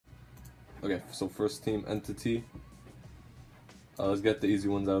Okay, so first team, Entity. Let's get the easy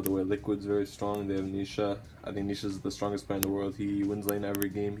ones out of the way. Liquid's very strong. They have Nisha. I think Nisha's the strongest player in the world. He wins lane every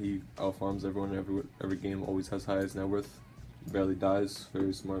game. He outfarms everyone every game. Always has highest net worth. Barely dies.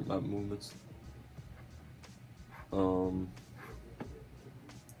 Very smart map movements.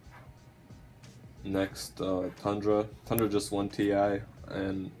 Next, Tundra. Tundra just won TI,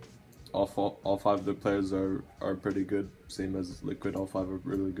 and all five of the players are pretty good. Same as Liquid. All five are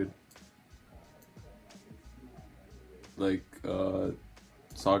really good. Like,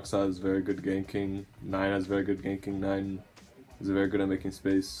 Soxa is very good ganking, 9 has very good ganking, 9 is very good at making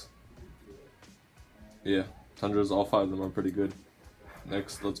space. Yeah, Tundra's, all 5 of them are pretty good.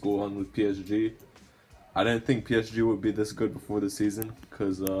 Next, let's go on with PSG. I didn't think PSG would be this good before the season,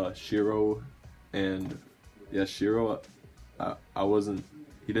 because Shiro, and yeah, Shiro,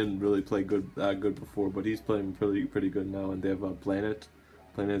 he didn't really play that good before, but he's playing pretty good now, and they have Planet.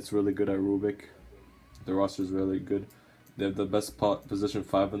 Planet's really good at Rubik. The roster's really good. They have the best position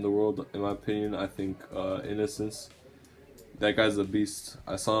 5 in the world, in my opinion. I think Innocence. That guy's a beast.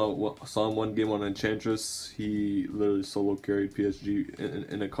 I saw him one game on Enchantress. He literally solo carried PSG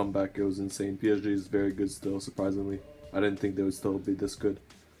in a comeback. It was insane. PSG is very good still, surprisingly. I didn't think they would still be this good.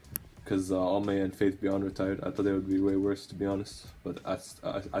 Because Almay and Faith Beyond retired. I thought they would be way worse, to be honest. But I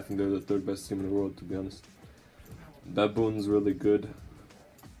think they're the 3rd best team in the world, to be honest. Betboom's really good.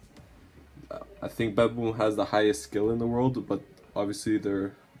 I think Betboom has the highest skill in the world, but obviously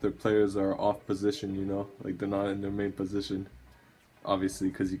their players are off position, you know, like they're not in their main position, obviously,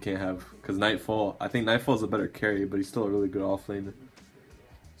 because Nightfall, I think Nightfall's a better carry, but he's still a really good offlane.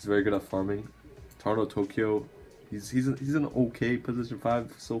 He's very good at farming. Taro Tokyo, he's an okay position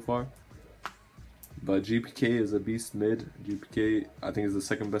 5 so far, but GPK is a beast mid. GPK, I think, is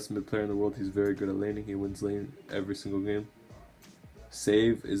the 2nd best mid player in the world. He's very good at laning. He wins lane every single game.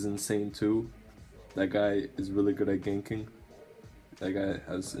 Save is insane too. That guy is really good at ganking. That guy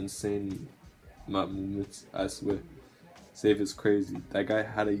has insane map movements, I swear. Save is crazy. That guy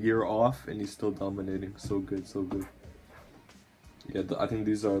had a year off and he's still dominating. So good, so good. Yeah, I think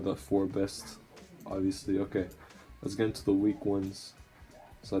these are the 4 best, obviously. Okay, let's get into the weak ones.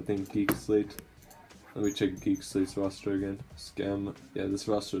 So I think Geek Slate. Let me check Geek Slate's roster again. Scam. Yeah, this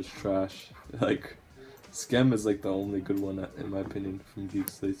roster is trash. Like, Scam is like the only good one in my opinion from Geek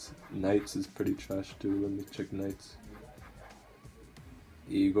Slates. Knights is pretty trash too. Let me check Knights.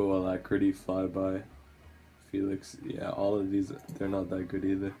 Ego, Alacrity, Flyby, Felix. Yeah, all of these, they're not that good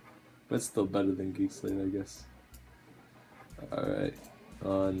either. But it's still better than Geek Slate, I guess. Alright.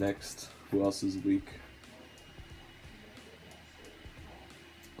 Next, who else is weak?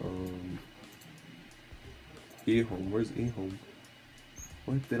 eHome. Where's eHome?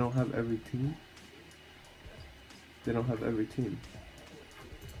 What? They don't have every team? They don't have every team.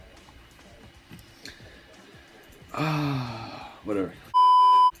 Whatever.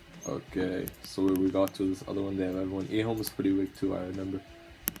 Okay, so we got to this other one. They have everyone. eHome is pretty weak too, I remember.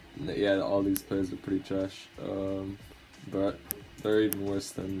 Yeah, all these players are pretty trash. But they're even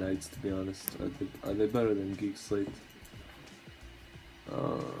worse than Knights, to be honest. Are they better than Geek Slate?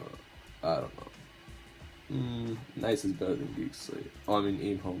 I don't know. Knights is better than Geek Slate. Oh, I mean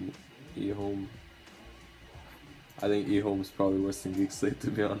eHome. eHome. I think eHome is probably worse than Geek Slate,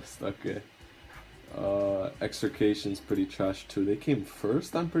 to be honest. Okay. Extrication's pretty trash too. They came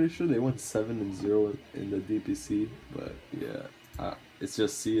first, I'm pretty sure. They went 7-0 in the DPC, but yeah, it's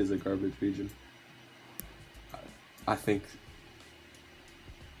just C is a garbage region. I think,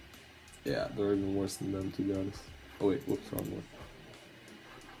 yeah, they're even worse than them, to be honest. Oh wait, whoops, wrong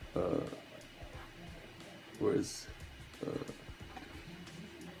one. Where's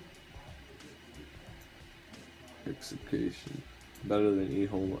Extrication? Better than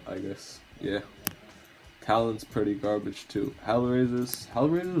eHome, I guess. Yeah. Talon's pretty garbage too.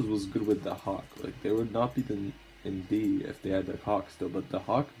 Hellraisers was good with the Hawk. Like, they would not be in D if they had the Hawk still, but the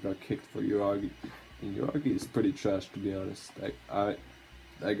Hawk got kicked for Uragi. And Uragi is pretty trash, to be honest.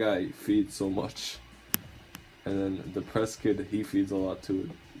 That guy feeds so much. And then the press kid, he feeds a lot too.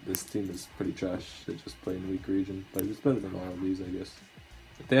 This team is pretty trash. They're just playing weak region, but it's better than all of these, I guess.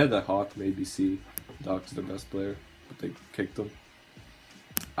 If they had the Hawk, maybe C. Doc's the best player, but they kicked him.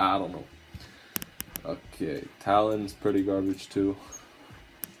 I don't know. Okay, Talon's pretty garbage too.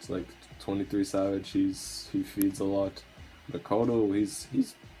 It's like 23 Savage. He feeds a lot. Makoto,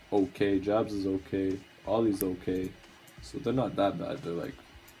 he's okay. Jabs is okay. Ollie's okay. So they're not that bad. They're like,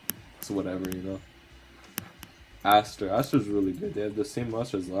 it's whatever, you know. Aster's really good. They have the same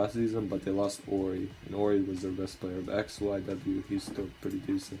roster as last season, but they lost Ori, and Ori was their best player. But XYW, he's still pretty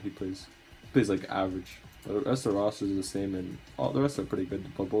decent. He plays like average. The rest of the roster is the same, and all the rest are pretty good.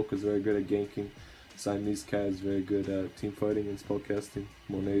 Baboka is very good at ganking. Siamese Cat is very good at team fighting and spellcasting.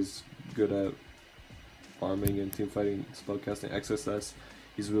 Monet's good at farming and team fighting, spellcasting. XSS,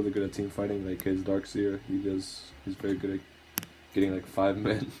 he's really good at team fighting. Like his Darkseer, he's very good at getting like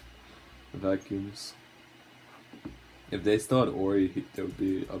 5-man vacuums. If they still had Ori, they would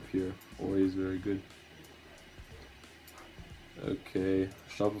be up here. Ori is very good. Okay,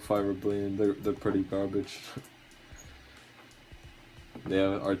 Shopify Rebellion, they're pretty garbage. They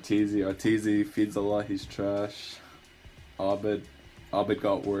have Arteezy. Arteezy feeds a lot, he's trash. Abed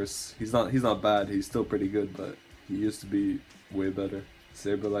got worse. He's not bad, he's still pretty good, but he used to be way better.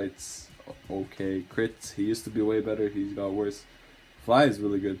 Saberlight's okay. Crit, he used to be way better, he's got worse. Fly is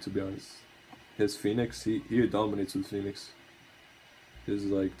really good, to be honest. His Phoenix, he dominates with Phoenix. His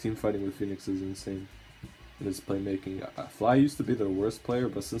like team fighting with Phoenix is insane. And his playmaking. Fly used to be their worst player,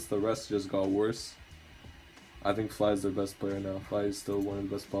 but since the rest just got worse, I think Fly is their best player now. Fly is still one of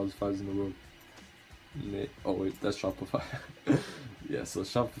the best Spotifys in the world. Oh wait, that's Shopify. Yeah, so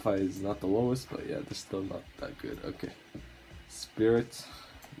Shopify is not the lowest, but yeah, they're still not that good. Okay. Spirit's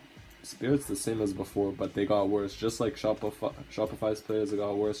the same as before, but they got worse. Just like Shopify's players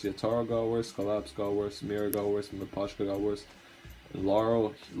got worse. Yatara got worse, Collapse got worse, Mira got worse, and Mapashka got worse. And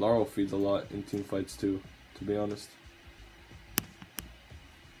Laurel feeds a lot in team fights too, to be honest.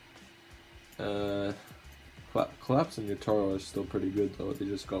 Collapse and Yatara are still pretty good though, they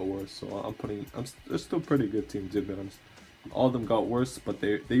just got worse. So they're still pretty good team, to be honest. All of them got worse, but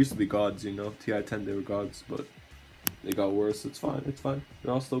they used to be gods, you know. TI10 they were gods, but they got worse. It's fine.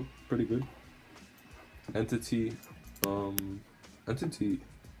 They're all still pretty good. Entity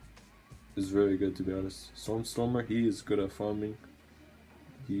is very good, to be honest. Stormer, he is good at farming.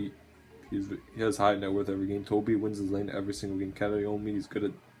 He has high net worth every game. Toby wins his lane every single game. Katayomi, he's good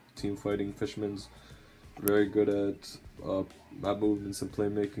at team fighting. Fishman's very good at map movements and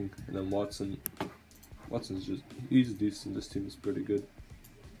playmaking. And then Watson's he's decent. This team is pretty good.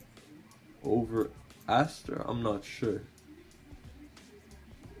 Over Aster, I'm not sure.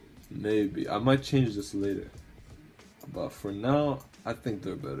 Maybe I might change this later, but for now I think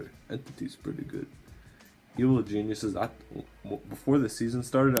they're better. Entity's pretty good. Evil Geniuses, before the season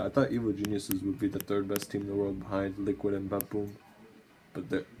started, I thought Evil Geniuses would be the third best team in the world behind Liquid and Betboom,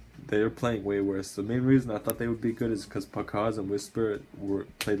 but they're playing way worse. The main reason I thought they would be good is because Pakaz and Whisper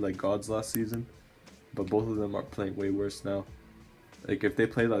played like gods last season, but both of them are playing way worse now. Like if they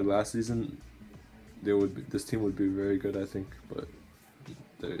played like last season, this team would be very good, I think, but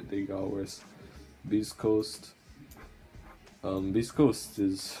they got worse. Beast Coast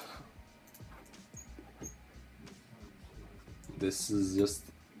is, this is just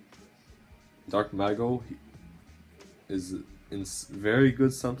Dark Mago. He is very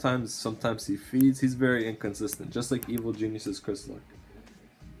good sometimes he feeds. He's very inconsistent, just like Evil Genius's Chris Luck.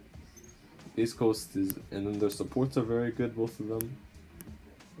 Beast Coast is, and then their supports are very good, both of them.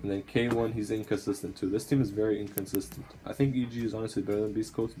 And then K1, he's inconsistent too. This team is very inconsistent. I think EG is honestly better than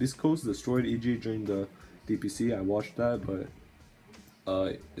Beast Coast. Beast Coast destroyed EG during the DPC. I watched that, but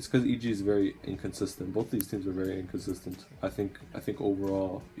it's because EG is very inconsistent. Both these teams are very inconsistent. I think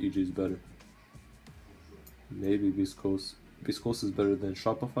overall EG is better. Maybe Beast Coast. Beast Coast is better than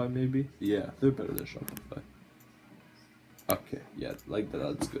Shopify, maybe? Yeah, they're better than Shopify. Okay, yeah, like that,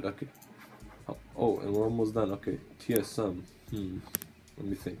 that's good, okay. Oh, and we're almost done, okay. TSM, let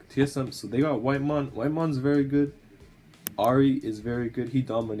me think. TSM, so they got Whitemon. Whitemon's very good. Ari is very good. He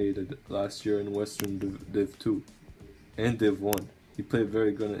dominated last year in Western Div 2 and Div 1. He played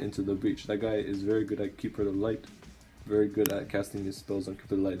very good Into the Breach. That guy is very good at Keeper of the Light. Very good at casting his spells on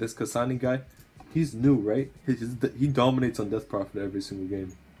Keeper of the Light. This Kasani guy, he's new, right? He dominates on Death Prophet every single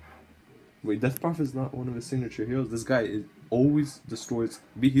game. Wait, Death Prophet is not one of his signature heroes. This guy always destroys.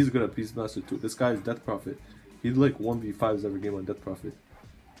 He's good at Beastmaster too. This guy is Death Prophet. He's like 1v5s every game on Death Prophet.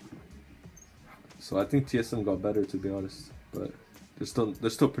 So I think TSM got better, to be honest, but they're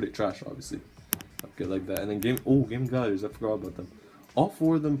still pretty trash, obviously. Okay, like that. And then Game Galleries, I forgot about them. All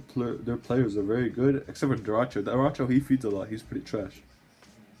four of them, their players are very good, except for Daracho. Daracho, he feeds a lot. He's pretty trash.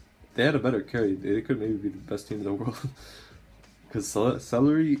 They had a better carry. They could maybe be the best team in the world. Because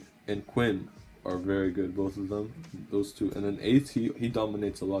Celery and Quinn are very good, both of them. Those two. And then AT, he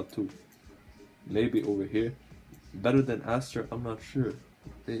dominates a lot too. Maybe over here. Better than Aster, I'm not sure.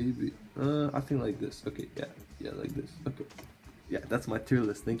 Maybe. I think like this. Okay, yeah, like this. Okay. Yeah, that's my tier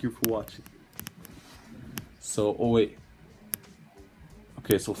list. Thank you for watching. So, oh wait.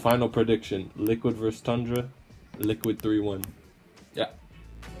 Okay, so final prediction. Liquid versus Tundra. Liquid 3-1. Yeah.